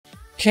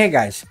Hey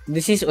guys,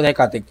 this is Uday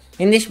Karthik.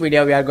 In this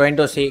video, we are going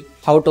to see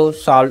how to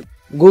solve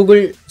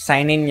Google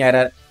sign-in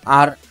error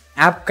or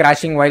app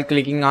crashing while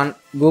clicking on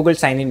Google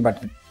sign-in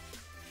button.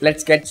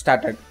 Let's get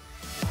started.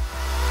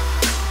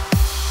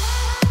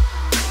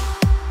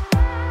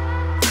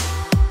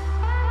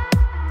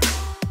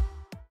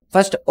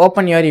 First,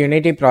 open your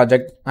Unity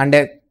project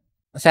and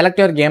select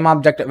your game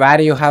object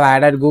where you have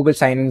added Google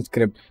sign-in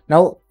script.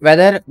 Now,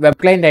 whether web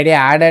client ID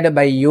added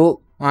by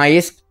you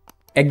is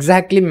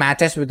exactly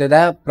matches with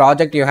the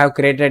project you have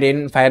created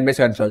in Firebase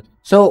console.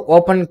 So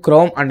open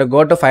Chrome and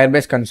go to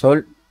Firebase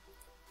console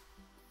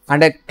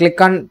and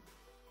click on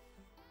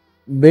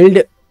build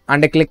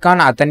and click on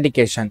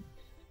authentication.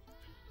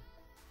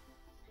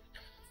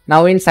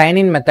 Now in sign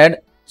in method,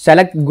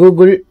 select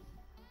Google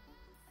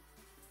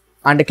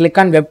and click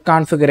on web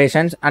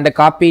configurations and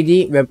copy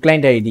the web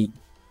client ID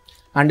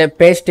and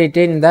paste it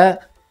in the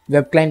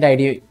web client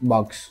ID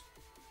box.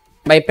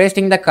 By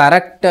pasting the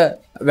correct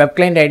web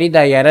client ID, the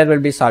error will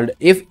be solved.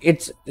 If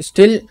it's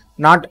still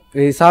not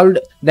resolved,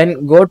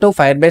 then go to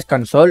Firebase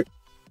console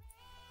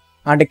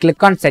and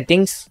click on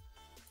settings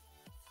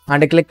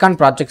and click on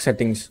project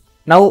settings.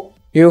 Now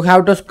you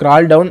have to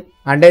scroll down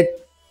and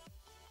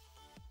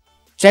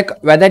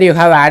check whether you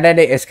have added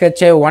a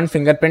SKCH1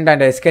 fingerprint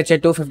and a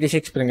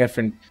SKCH256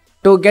 fingerprint.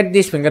 To get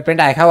this fingerprint,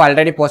 I have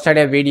already posted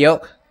a video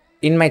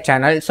in my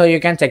channel, so you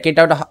can check it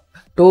out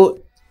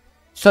to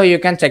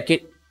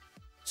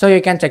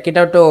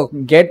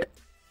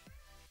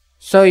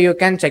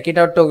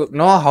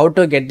know how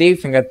to get the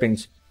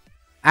fingerprints.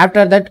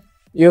 After that,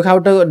 you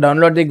have to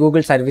download the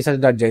Google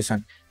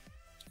services.json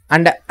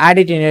and add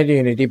it in your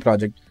Unity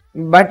project.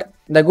 But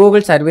the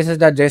Google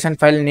services.json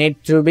file needs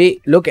to be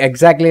look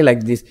exactly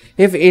like this.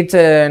 If it's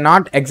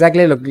not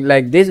exactly look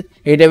like this,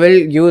 it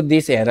will give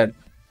this error.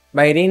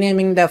 By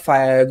renaming the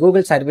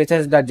Google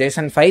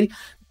services.json file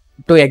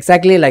to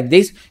exactly like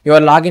this, your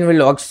login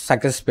will work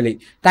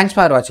successfully. Thanks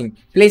for watching.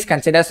 Please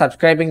consider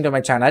subscribing to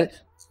my channel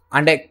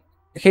and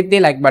hit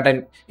the like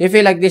button. If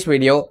you like this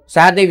video,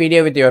 share the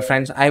video with your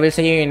friends. I will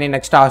see you in the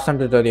next awesome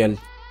tutorial.